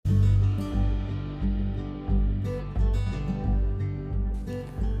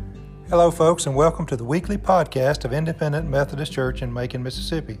Hello, folks, and welcome to the weekly podcast of Independent Methodist Church in Macon,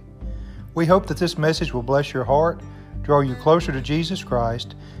 Mississippi. We hope that this message will bless your heart, draw you closer to Jesus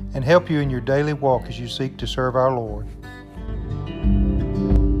Christ, and help you in your daily walk as you seek to serve our Lord.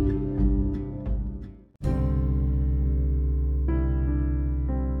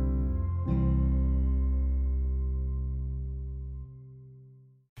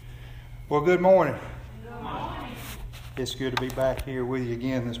 Well, good morning. It's good to be back here with you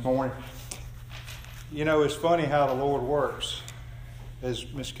again this morning. You know, it's funny how the Lord works. As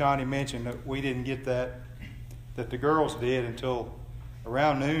Miss Connie mentioned, that we didn't get that the girls did until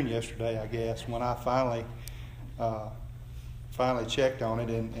around noon yesterday, I guess, when I finally checked on it.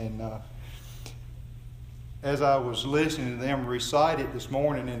 And as I was listening to them recite it this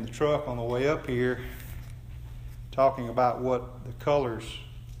morning in the truck on the way up here, talking about what the colors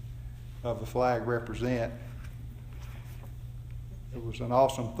of the flag represent, it was an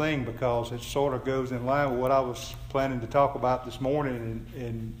awesome thing because it sort of goes in line with what I was planning to talk about this morning,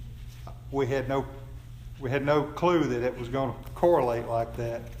 and we had no clue that it was going to correlate like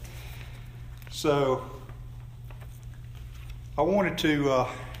that. So I wanted to.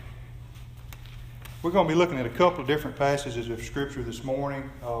 We're going to be looking at a couple of different passages of Scripture this morning.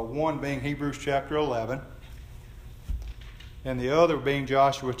 One being Hebrews chapter 11, and the other being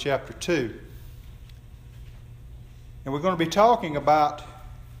Joshua chapter 2. And we're going to be talking about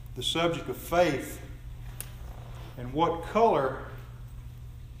the subject of faith and what color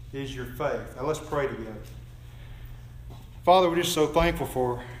is your faith. Now let's pray together. Father, we're just so thankful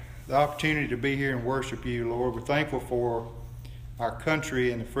for the opportunity to be here and worship you, Lord. We're thankful for our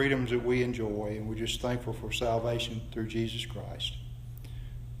country and the freedoms that we enjoy, and we're just thankful for salvation through Jesus Christ.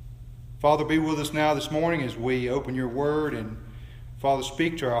 Father, be with us now this morning as we open your word, and Father,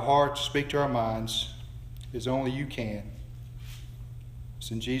 speak to our hearts, speak to our minds as only you can. It's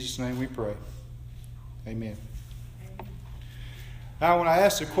in Jesus' name we pray. Amen. Now, when I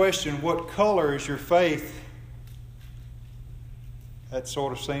ask the question, what color is your faith? That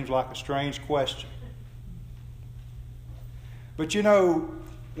sort of seems like a strange question. But you know,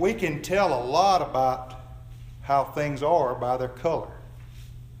 we can tell a lot about how things are by their color.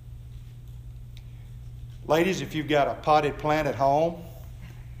 Ladies, if you've got a potted plant at home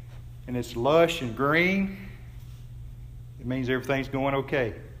and it's lush and green, it means everything's going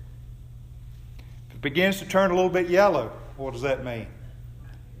okay. If it begins to turn a little bit yellow, what does that mean?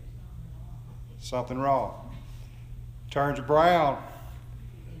 Something wrong. Turns brown,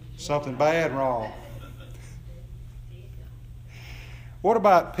 something bad wrong. What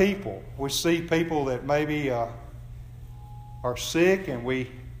about people? We see people that maybe are sick, and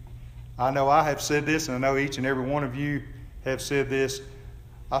I know I have said this, and I know each and every one of you have said this.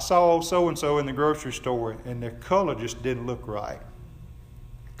 I saw so-and-so in the grocery store, and their color just didn't look right.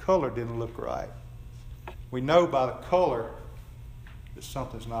 The color didn't look right. We know by the color that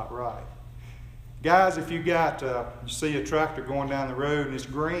something's not right. Guys, if you see a tractor going down the road and it's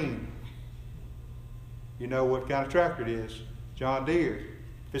green, you know what kind of tractor it is. John Deere.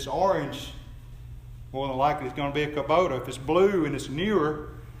 If it's orange, more than likely it's going to be a Kubota. If it's blue and it's newer,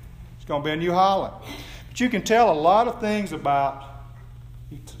 it's going to be a New Holland. But you can tell a lot of things about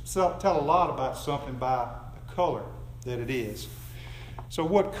something by the color that it is. So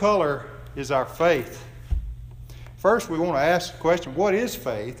what color is our faith? First, we want to ask the question, what is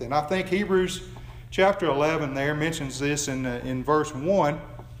faith? And I think Hebrews chapter 11 there mentions this in verse 1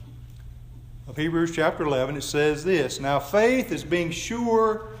 of Hebrews chapter 11. It says this, "Now faith is being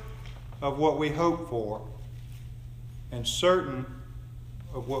sure of what we hope for and certain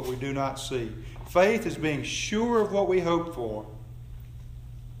of what we do not see." Faith is being sure of what we hope for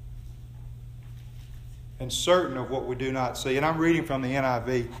and certain of what we do not see. And I'm reading from the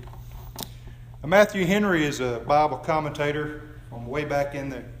NIV. Matthew Henry is a Bible commentator from way back in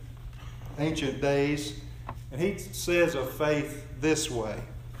the ancient days, and he says of faith this way.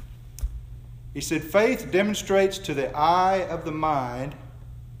 He said, "Faith demonstrates to the eye of the mind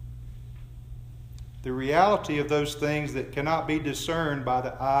the reality of those things that cannot be discerned by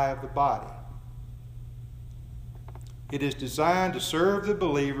the eye of the body. It is designed to serve the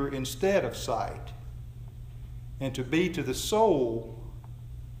believer instead of sight, and to be to the soul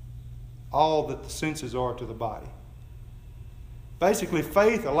all that the senses are to the body." Basically,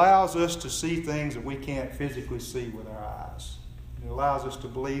 faith allows us to see things that we can't physically see with our eyes. It allows us to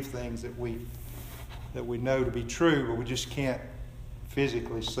believe things that we know to be true, but we just can't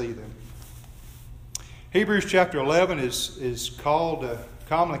physically see them. Hebrews chapter 11 is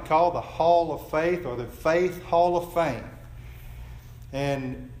commonly called the Hall of Faith, or the Faith Hall of Fame.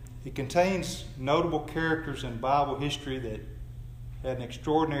 And it contains notable characters in Bible history that had an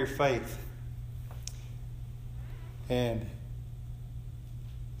extraordinary faith. And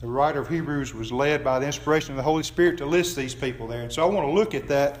the writer of Hebrews was led by the inspiration of the Holy Spirit to list these people there. And so I want to look at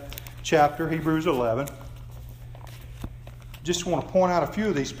that chapter, Hebrews 11. Just want to point out a few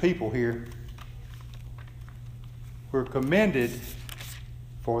of these people here who are commended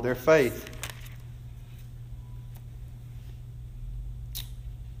for their faith.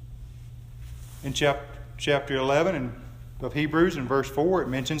 In chapter 11 of Hebrews, in verse 4, it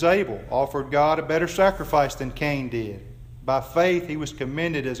mentions Abel offered God a better sacrifice than Cain did. By faith he was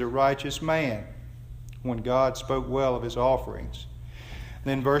commended as a righteous man when God spoke well of his offerings.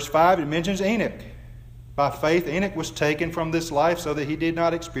 Then verse 5, it mentions Enoch. By faith Enoch was taken from this life so that he did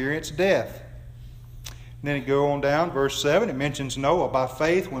not experience death. And then it go on down, verse 7, it mentions Noah. By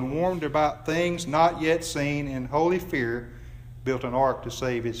faith, when warned about things not yet seen, in holy fear, built an ark to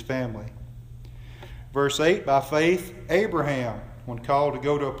save his family. Verse 8, by faith, Abraham, when called to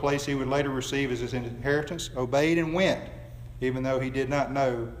go to a place he would later receive as his inheritance, obeyed and went, even though he did not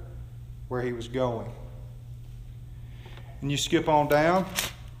know where he was going. And you skip on down,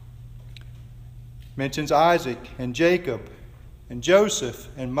 mentions Isaac and Jacob and Joseph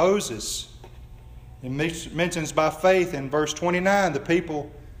and Moses. It mentions by faith in verse 29, the people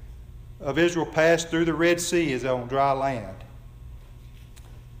of Israel passed through the Red Sea as on dry land.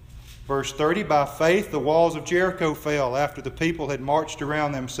 Verse 30, by faith the walls of Jericho fell after the people had marched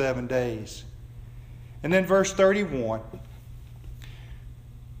around them 7 days. And then verse 31,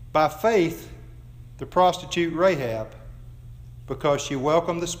 by faith the prostitute Rahab, because she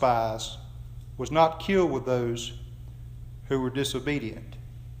welcomed the spies, was not killed with those who were disobedient.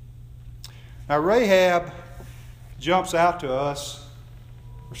 Now Rahab jumps out to us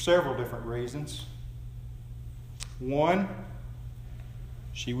for several different reasons. One,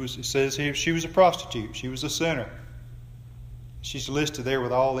 it says here she was a prostitute. She was a sinner. She's listed there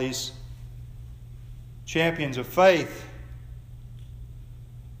with all these champions of faith.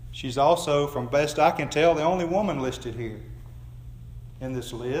 She's also, from best I can tell, the only woman listed here in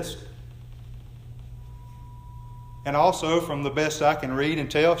this list. And also, from the best I can read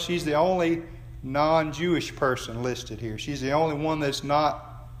and tell, she's the only non-Jewish person listed here. She's the only one that's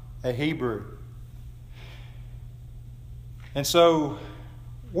not a Hebrew. And so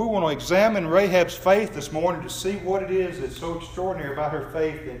we want to examine Rahab's faith this morning to see what it is that's so extraordinary about her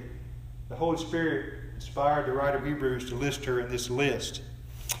faith that the Holy Spirit inspired the writer of Hebrews to list her in this list.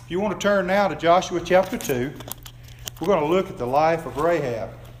 If you want to turn now to Joshua chapter 2, we're going to look at the life of Rahab.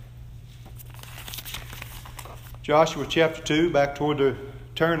 Joshua chapter 2, back toward the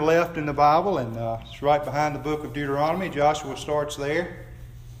turn left in the Bible, and it's right behind the book of Deuteronomy. Joshua starts there.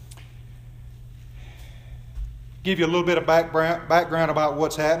 Give you a little bit of background about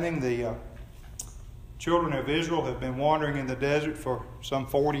what's happening. The children of Israel have been wandering in the desert for some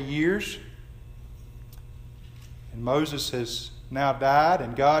 40 years. And Moses has now died,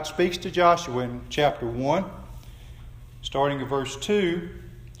 and God speaks to Joshua in chapter 1, starting at verse 2.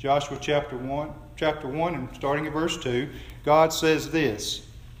 Joshua chapter 1 and starting at verse 2, God says this: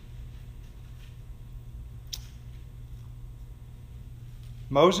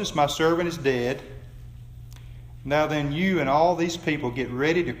 Moses, my servant, is dead. Now then, you and all these people get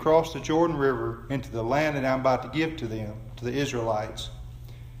ready to cross the Jordan River into the land that I'm about to give to them, to the Israelites.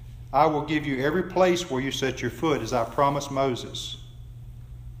 I will give you every place where you set your foot, as I promised Moses.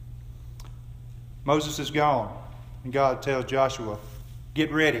 Moses is gone, and God tells Joshua,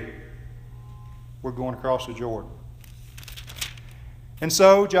 get ready. We're going across the Jordan. And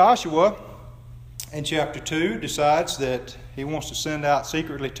so Joshua, in chapter 2, decides that he wants to send out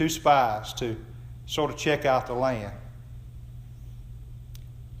secretly 2 spies to sort of check out the land.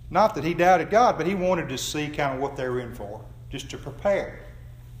 Not that he doubted God, but he wanted to see kind of what they were in for, just to prepare.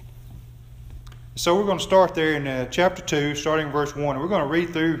 So we're going to start there in chapter 2, starting in verse 1. And we're going to read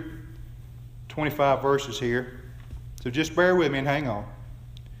through 25 verses here. So just bear with me and hang on.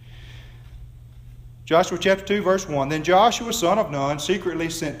 Joshua chapter 2, verse 1. Then Joshua, son of Nun, secretly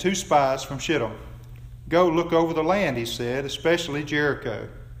sent 2 spies from Shittim. Go look over the land, he said, especially Jericho.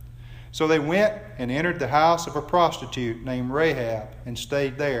 So they went and entered the house of a prostitute named Rahab and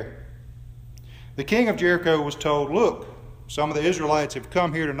stayed there. The king of Jericho was told, look, some of the Israelites have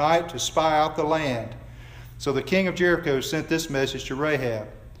come here tonight to spy out the land. So the king of Jericho sent this message to Rahab: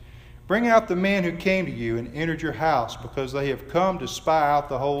 bring out the men who came to you and entered your house, because they have come to spy out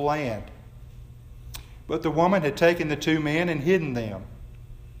the whole land. But the woman had taken the 2 men and hidden them.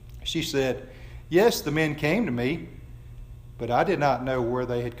 She said, yes, the men came to me, but I did not know where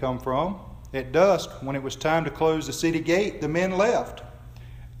they had come from. At dusk, when it was time to close the city gate, the men left.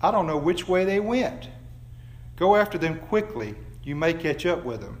 I don't know which way they went. Go after them quickly you may catch up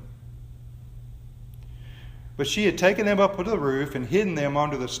with them. But she had taken them up to the roof and hidden them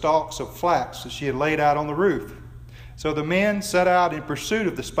under the stalks of flax that she had laid out on the roof. So the men set out in pursuit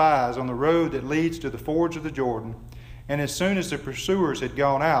of the spies on the road that leads to the fords of the Jordan. And as soon as the pursuers had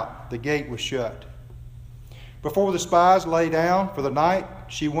gone out, the gate was shut. Before the spies lay down for the night,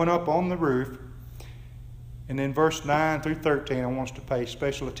 she went up on the roof. And in verse 9 through 13, I want us to pay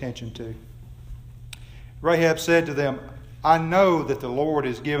special attention to. Rahab said to them, I know that the Lord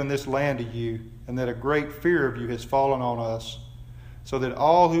has given this land to you, and that a great fear of you has fallen on us, so that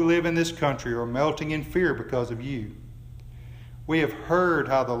all who live in this country are melting in fear because of you. We have heard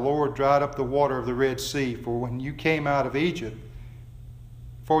how the Lord dried up the water of the Red Sea when you came out of Egypt,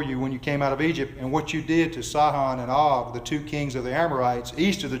 and what you did to Sihon and Og, the two kings of the Amorites,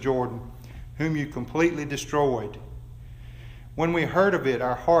 east of the Jordan, whom you completely destroyed. When we heard of it,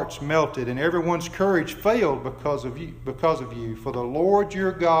 our hearts melted, and everyone's courage failed because of you. For the Lord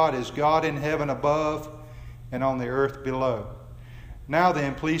your God is God in heaven above and on the earth below. Now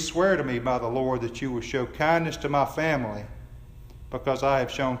then, please swear to me by the Lord that you will show kindness to my family, because I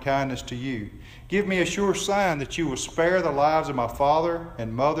have shown kindness to you. Give me a sure sign that you will spare the lives of my father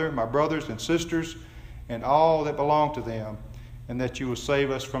and mother, my brothers and sisters, and all that belong to them, and that you will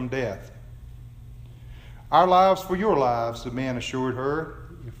save us from death. Our lives for your lives, the men assured her.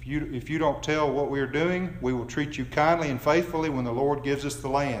 If you don't tell what we are doing, we will treat you kindly and faithfully when the Lord gives us the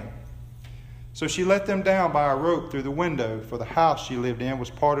land. So she let them down by a rope through the window, for the house she lived in was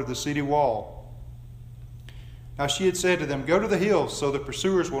part of the city wall. Now she had said to them, Go to the hills so the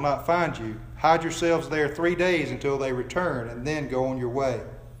pursuers will not find you. Hide yourselves there 3 days until they return, and then go on your way.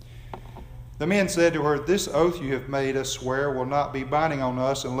 The men said to her, This oath you have made us swear will not be binding on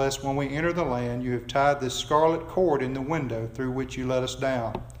us unless when we enter the land you have tied this scarlet cord in the window through which you let us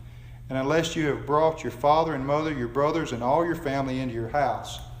down, and unless you have brought your father and mother, your brothers, and all your family into your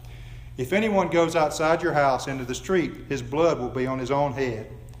house. If anyone goes outside your house into the street, his blood will be on his own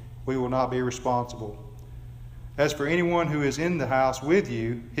head. We will not be responsible. As for anyone who is in the house with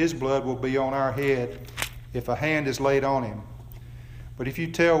you, his blood will be on our head if a hand is laid on him. But if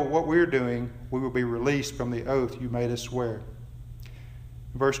you tell what we're doing, we will be released from the oath you made us swear.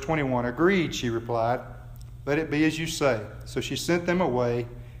 Verse 21, Agreed, she replied. Let it be as you say. So she sent them away,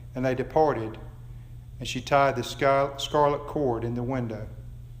 and they departed, and she tied the scarlet cord in the window.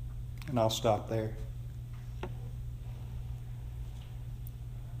 And I'll stop there.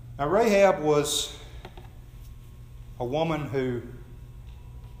 Now Rahab was a woman who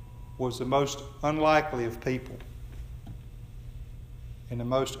was the most unlikely of people, in the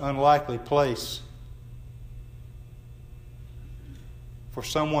most unlikely place for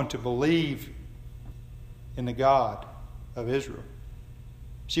someone to believe in the God of Israel.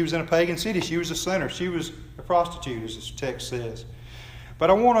 She was in a pagan city. She was a sinner. She was a prostitute, as this text says. But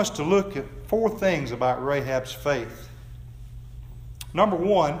I want us to look at 4 things about Rahab's faith. Number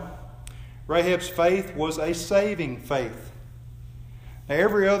 1, Rahab's faith was a saving faith. Now,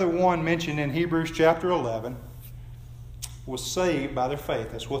 every other one mentioned in Hebrews chapter 11 was saved by their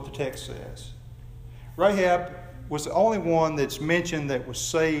faith. That's what the text says. Rahab was the only one that's mentioned that was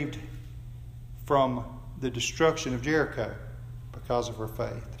saved from the destruction of Jericho because of her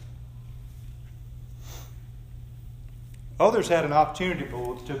faith. Others had an opportunity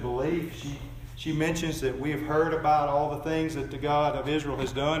to believe. She mentions that we have heard about all the things that the God of Israel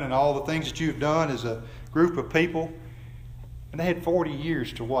has done and all the things that you've done as a group of people. And they had 40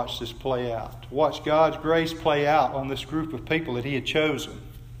 years to watch this play out, to watch God's grace play out on this group of people that He had chosen.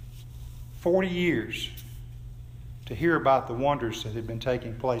 40 years to hear about the wonders that had been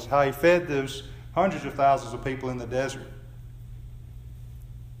taking place, how He fed those hundreds of thousands of people in the desert,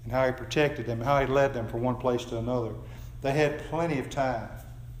 and how He protected them, and how He led them from one place to another. They had plenty of time.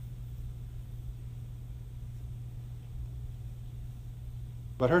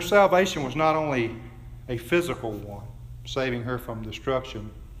 But her salvation was not only a physical one, saving her from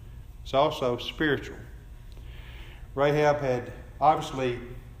destruction, it's also spiritual. Rahab had obviously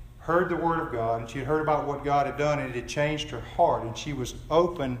heard the Word of God, and she had heard about what God had done, and it had changed her heart, and she was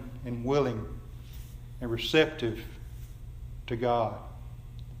open and willing and receptive to God.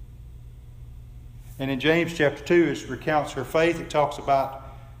 And in James chapter 2, it recounts her faith. It talks about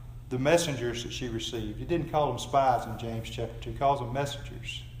the messengers that she received. It didn't call them spies in James chapter 2. It calls them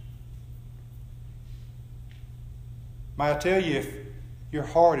messengers. May I tell you, if your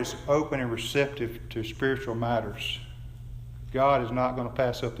heart is open and receptive to spiritual matters, God is not going to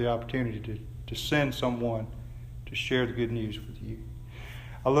pass up the opportunity to send someone to share the good news with you.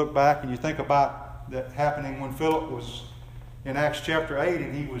 I look back and you think about that happening when Philip was in Acts chapter 8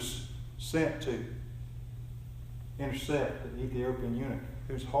 and he was sent to intercept the Ethiopian eunuch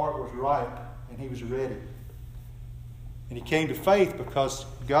whose heart was ripe and he was ready. And he came to faith because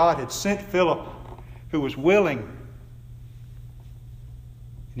God had sent Philip, who was willing. And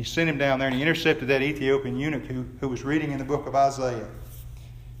he sent him down there and he intercepted that Ethiopian eunuch who was reading in the book of Isaiah.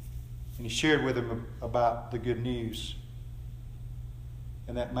 And he shared with him about the good news.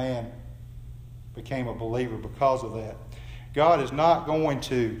 And that man became a believer because of that. God is not going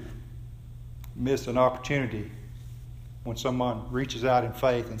to miss an opportunity when someone reaches out in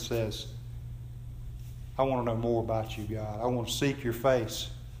faith and says, I want to know more about you, God. I want to seek your face.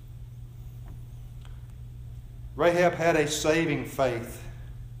 Rahab had a saving faith.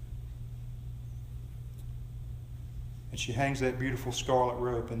 And she hangs that beautiful scarlet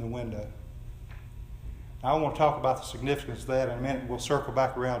rope in the window. Now, I want to talk about the significance of that in a minute. We'll circle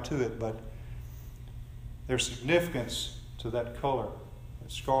back around to it, but there's significance to that color,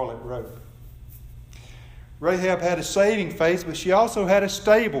 that scarlet rope. Rahab had a saving faith, but she also had a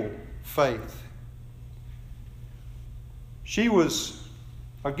stable faith. She was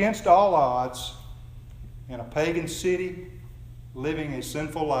against all odds in a pagan city, living a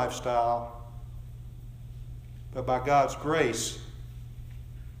sinful lifestyle, but by God's grace,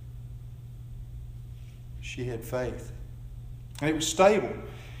 she had faith. And it was stable.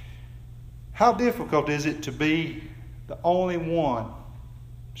 How difficult is it to be the only one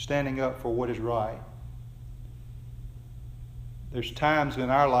standing up for what is right? There's times in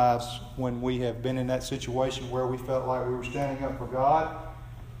our lives when we have been in that situation where we felt like we were standing up for God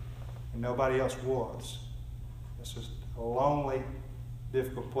and nobody else was. It's just a lonely,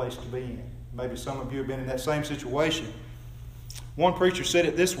 difficult place to be in. Maybe some of you have been in that same situation. One preacher said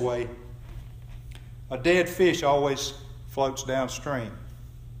it this way: a dead fish always floats downstream,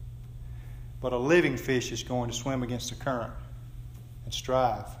 but a living fish is going to swim against the current and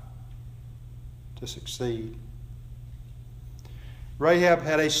strive to succeed. Rahab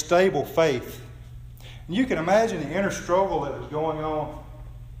had a stable faith. And you can imagine the inner struggle that was going on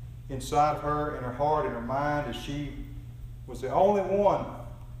inside of her, in her heart, in her mind, as she was the only one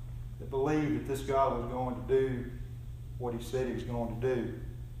that believed that this God was going to do what he said he was going to do.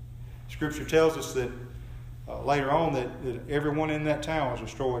 Scripture tells us that later on that everyone in that town was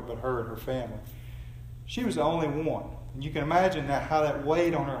destroyed but her and her family. She was the only one. And you can imagine how that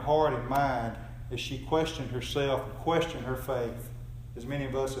weighed on her heart and mind as she questioned herself and questioned her faith, as many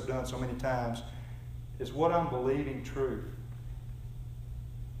of us have done so many times. Is what I'm believing true?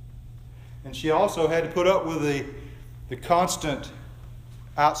 And she also had to put up with the constant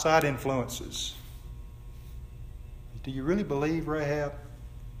outside influences. Do you really believe, Rahab?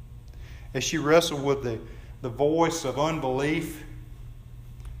 As she wrestled with the voice of unbelief,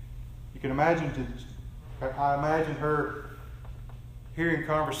 you can imagine, I imagine her hearing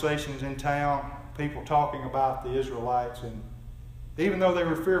conversations in town, people talking about the Israelites, and even though they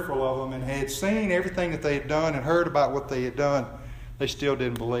were fearful of them and had seen everything that they had done and heard about what they had done, they still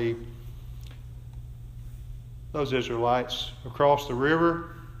didn't believe. Those Israelites across the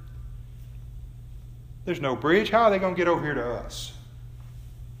river, there's no bridge. How are they going to get over here to us?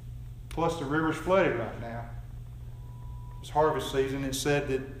 Plus, the river's flooded right now. It's harvest season. It said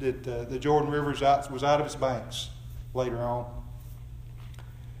that the Jordan River was out of its banks later on.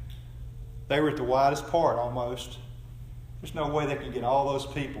 They were at the widest part almost. There's no way they can get all those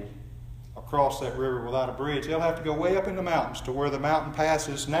people across that river without a bridge. They'll have to go way up in the mountains to where the mountain pass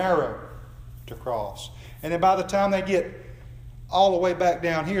is narrow to cross. And then by the time they get all the way back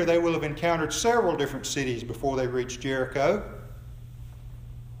down here, they will have encountered several different cities before they reach Jericho.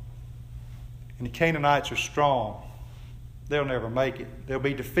 And the Canaanites are strong. They'll never make it. They'll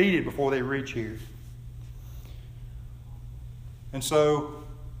be defeated before they reach here. And so,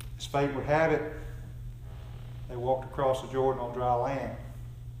 as fate would have it, they walked across the Jordan on dry land.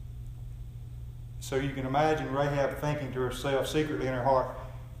 So you can imagine Rahab thinking to herself secretly in her heart,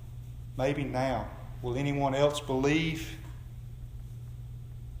 maybe now, will anyone else believe?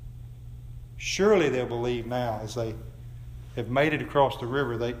 Surely they'll believe now as they have made it across the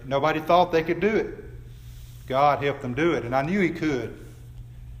river. Nobody thought they could do it. God helped them do it, and I knew he could.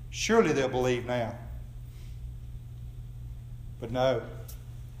 Surely they'll believe now. But no.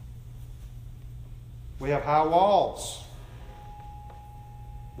 We have high walls.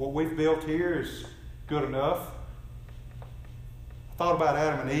 What we've built here is good enough. I thought about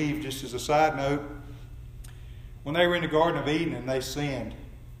Adam and Eve just as a side note. When they were in the Garden of Eden and they sinned,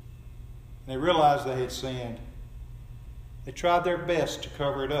 they realized they had sinned, they tried their best to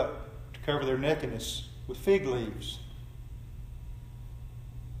cover it up, to cover their nakedness with fig leaves.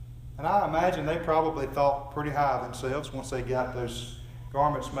 And I imagine they probably thought pretty high of themselves once they got those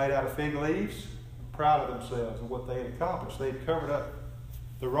garments made out of fig leaves, proud of themselves and what they had accomplished. They had covered up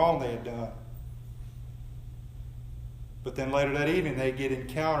the wrong they had done. But then later that evening, they get an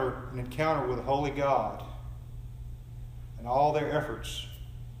encounter with a holy God. And all their efforts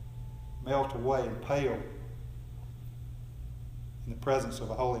melt away and pale in the presence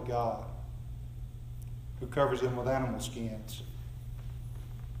of a holy God who covers them with animal skins.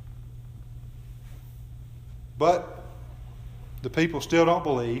 But the people still don't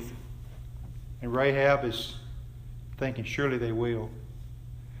believe, and Rahab is thinking surely they will.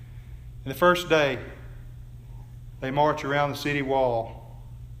 And the first day, they march around the city wall,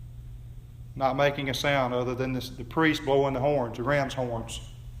 not making a sound other than the priest blowing the horns, the ram's horns.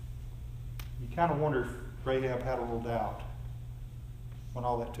 You kind of wonder if Rahab had a little doubt when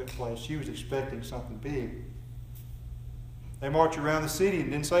all that took place. She was expecting something big. They marched around the city and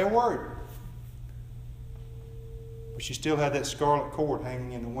didn't say a word. But she still had that scarlet cord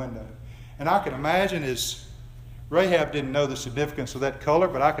hanging in the window. And I can imagine, as Rahab didn't know the significance of that color,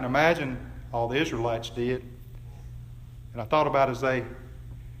 but I can imagine all the Israelites did. And I thought about as they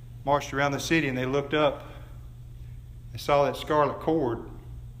marched around the city and they looked up, they saw that scarlet cord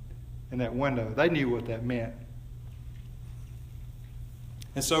in that window. They knew what that meant.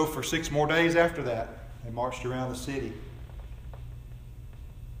 And so for 6 more days after that, they marched around the city.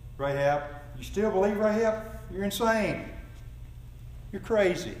 Rahab, you still believe, Rahab? You're insane. You're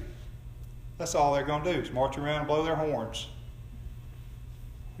crazy. That's all they're going to do is march around and blow their horns.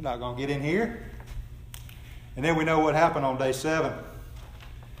 You're not going to get in here. And then we know what happened on day 7.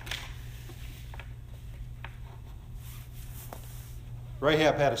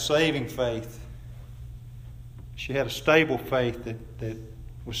 Rahab had a saving faith. She had a stable faith that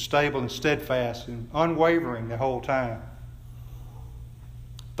was stable and steadfast and unwavering the whole time.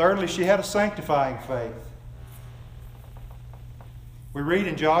 Thirdly, she had a sanctifying faith. We read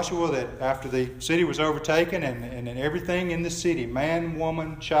in Joshua that after the city was overtaken and everything in the city, man,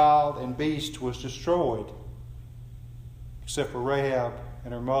 woman, child, and beast was destroyed, except for Rahab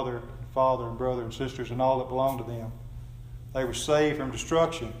and her mother, and father, and brother, and sisters, and all that belonged to them. They were saved from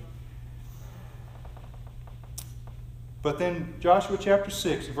destruction. But then Joshua chapter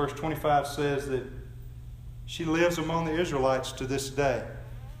 6, verse 25 says that she lives among the Israelites to this day.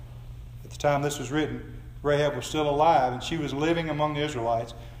 At the time this was written, Rahab was still alive, and she was living among the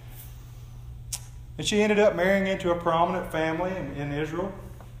Israelites. And she ended up marrying into a prominent family in Israel.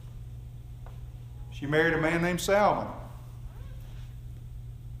 She married a man named Salmon.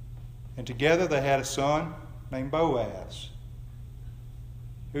 And together they had a son named Boaz,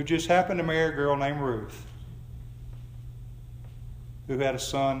 who just happened to marry a girl named Ruth, who had a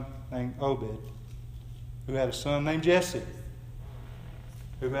son named Obed, who had a son named Jesse,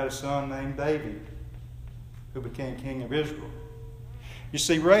 who had a son named David, who became king of Israel. You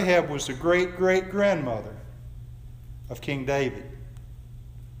see, Rahab was the great-great-grandmother of King David.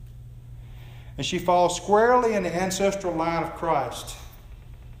 And she falls squarely in the ancestral line of Christ.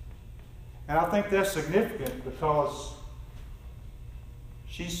 And I think that's significant because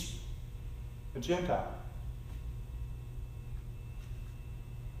she's a Gentile.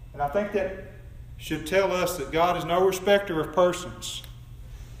 And I think that should tell us that God is no respecter of persons.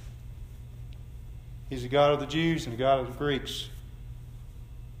 He's the God of the Jews and the God of the Greeks.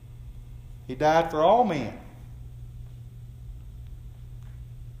 He died for all men.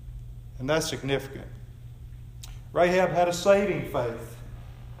 And that's significant. Rahab had a saving faith.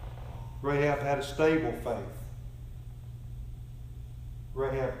 Rahab had a stable faith.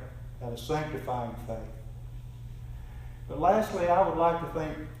 Rahab had a sanctifying faith. But lastly, I would like to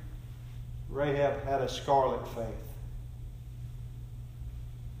think Rahab had a scarlet faith.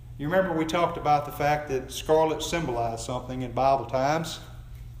 You remember we talked about the fact that scarlet symbolized something in Bible times.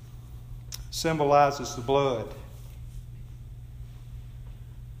 Symbolizes the blood.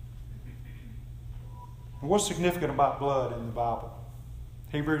 And what's significant about blood in the Bible?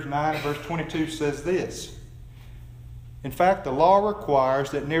 Hebrews 9 verse 22 says this. In fact, the law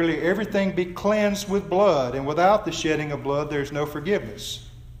requires that nearly everything be cleansed with blood, and without the shedding of blood there is no forgiveness.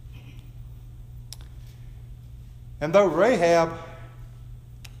 And though Rahab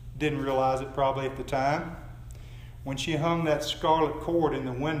didn't realize it probably at the time, when she hung that scarlet cord in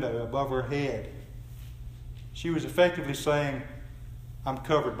the window above her head, she was effectively saying, I'm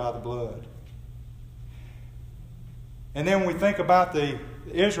covered by the blood. And then when we think about the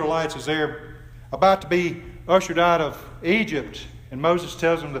Israelites as they're about to be ushered out of Egypt, and Moses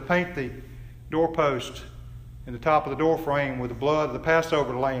tells them to paint the doorpost in the top of the door frame with the blood of the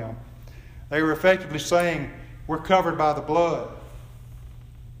Passover lamb, they were effectively saying, we're covered by the blood.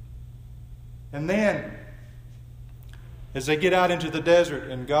 And then as they get out into the desert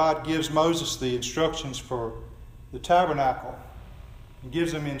and God gives Moses the instructions for the tabernacle and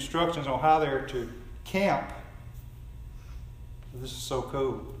gives them instructions on how they're to camp. This is so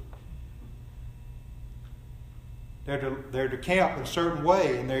cool. They're to camp in a certain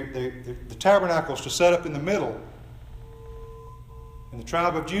way, and the tabernacle is to set up in the middle. And the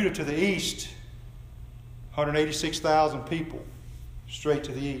tribe of Judah to the east, 186,000 people straight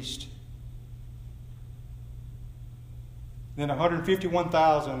to the east. Then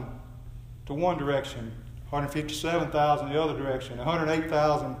 151,000 to one direction, 157,000 the other direction,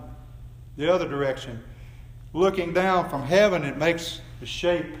 108,000 the other direction. Looking down from heaven, it makes the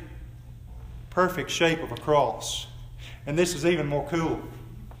shape, perfect shape of a cross. And this is even more cool.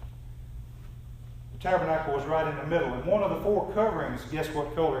 The tabernacle was right in the middle, and one of the four coverings, guess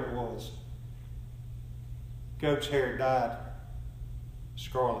what color it was? Goat's hair dyed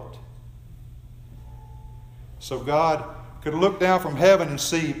scarlet. So God could look down from heaven and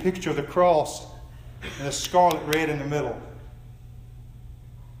see a picture of the cross and a scarlet red in the middle,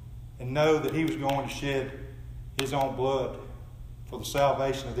 and know that He was going to shed His own blood for the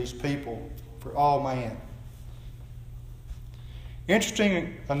salvation of these people, for all man.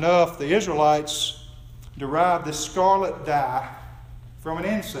 Interesting enough, the Israelites derived this scarlet dye from an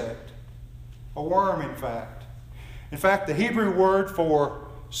insect, a worm in fact. In fact, the Hebrew word for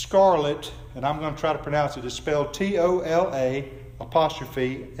scarlet, and I'm going to try to pronounce it, is spelled Tola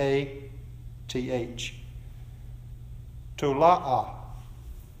apostrophe A-T-H. Tola'a.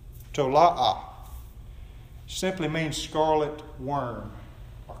 Tola'a simply means scarlet worm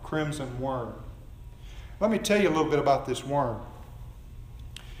or crimson worm. Let me tell you a little bit about this worm.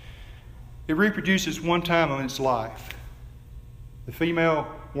 It reproduces one time in its life. The female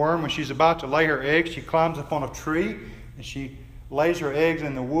worm, when she's about to lay her eggs, she climbs up on a tree and she lays her eggs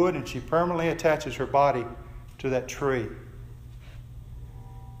in the wood, and she permanently attaches her body to that tree.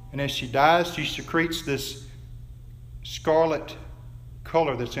 And as she dies, she secretes this scarlet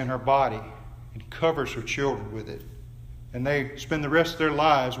color that's in her body and covers her children with it. And they spend the rest of their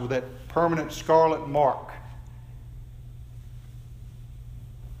lives with that permanent scarlet mark.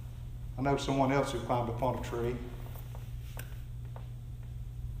 I know someone else who climbed upon a tree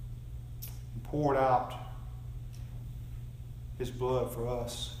and poured out His blood for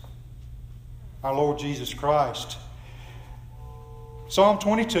us, our Lord Jesus Christ. Psalm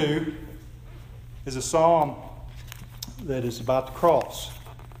 22 is a psalm that is about the cross.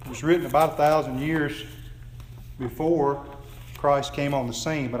 It was written about 1,000 years before Christ came on the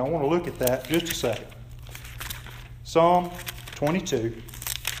scene, but I want to look at that just a second. Psalm 22.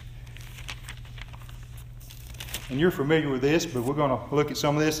 And you're familiar with this, but we're going to look at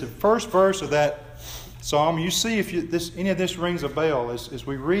some of this. The first verse of that psalm, you see if any of this rings a bell as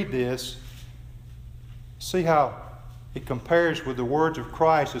we read this. See how it compares with the words of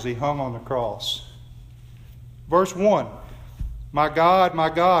Christ as He hung on the cross. Verse 1, my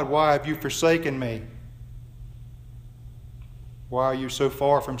God, why have you forsaken me? Why are you so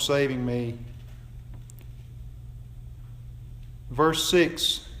far from saving me? Verse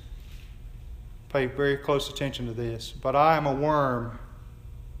 6, pay very close attention to this. But I am a worm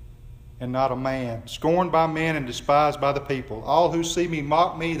and not a man, scorned by men and despised by the people. All who see me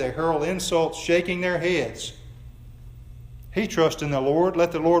mock me, they hurl insults, shaking their heads. He trusts in the Lord.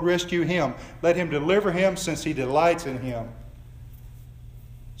 Let the Lord rescue him. Let Him deliver him, since He delights in him.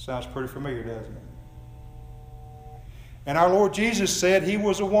 Sounds pretty familiar, doesn't it? And our Lord Jesus said He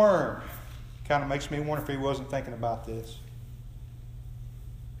was a worm. Kind of makes me wonder if He wasn't thinking about this.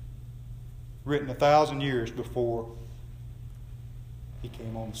 Written 1,000 years before He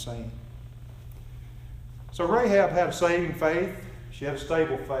came on the scene. So Rahab had a saving faith. She had a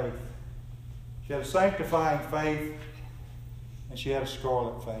stable faith. She had a sanctifying faith. And she had a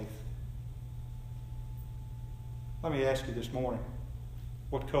scarlet faith. Let me ask you this morning,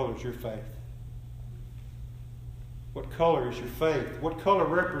 what color is your faith? What color is your faith? What color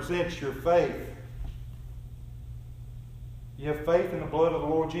represents your faith? You have faith in the blood of the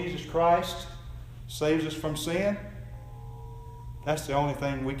Lord Jesus Christ, saves us from sin. That's the only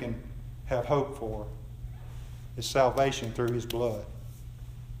thing we can have hope for, is salvation through His blood.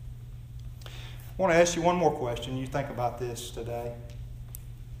 I want to ask you one more question. You think about this today.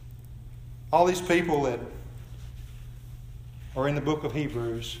 All these people that are in the book of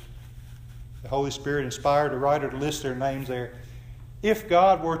Hebrews, the Holy Spirit inspired the writer to list their names there. If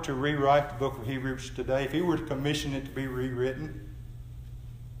God were to rewrite the book of Hebrews today, if He were to commission it to be rewritten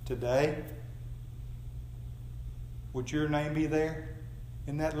today, would your name be there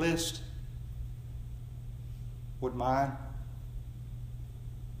in that list? Would mine?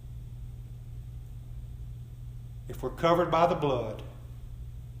 If we're covered by the blood,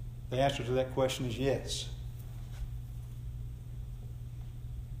 the answer to that question is yes.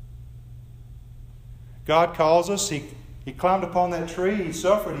 God calls us. He climbed upon that tree. He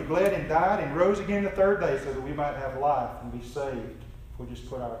suffered. He bled and died and rose again the third day so that we might have life and be saved if we just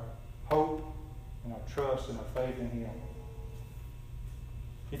put our hope and our trust and our faith in Him.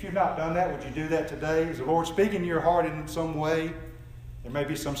 If you've not done that, would you do that today? Is the Lord speaking to your heart in some way? There may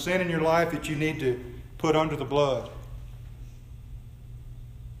be some sin in your life that you need to put under the blood.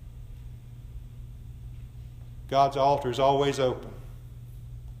 God's altar is always open.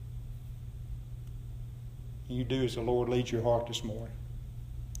 You do as the Lord leads your heart this morning.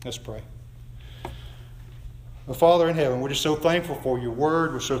 Let's pray. Well, Father in heaven, we're just so thankful for your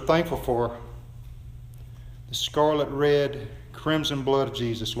word. We're so thankful for the scarlet red, crimson blood of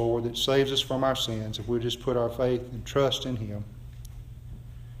Jesus, Lord, that saves us from our sins if we just put our faith and trust in Him.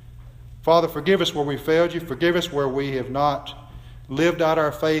 Father, forgive us where we failed you. Forgive us where we have not lived out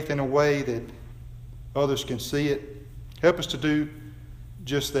our faith in a way that others can see it. Help us to do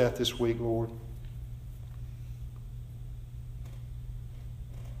just that this week, Lord.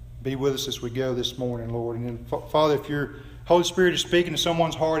 Be with us as we go this morning, Lord. And then, Father, if your Holy Spirit is speaking to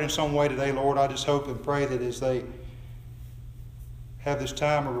someone's heart in some way today, Lord, I just hope and pray that as they have this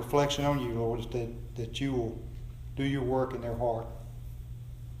time of reflection on you, Lord, that you will do your work in their heart.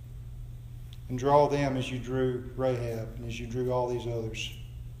 And draw them as you drew Rahab and as you drew all these others.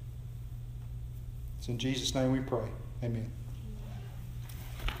 It's in Jesus' name we pray. Amen.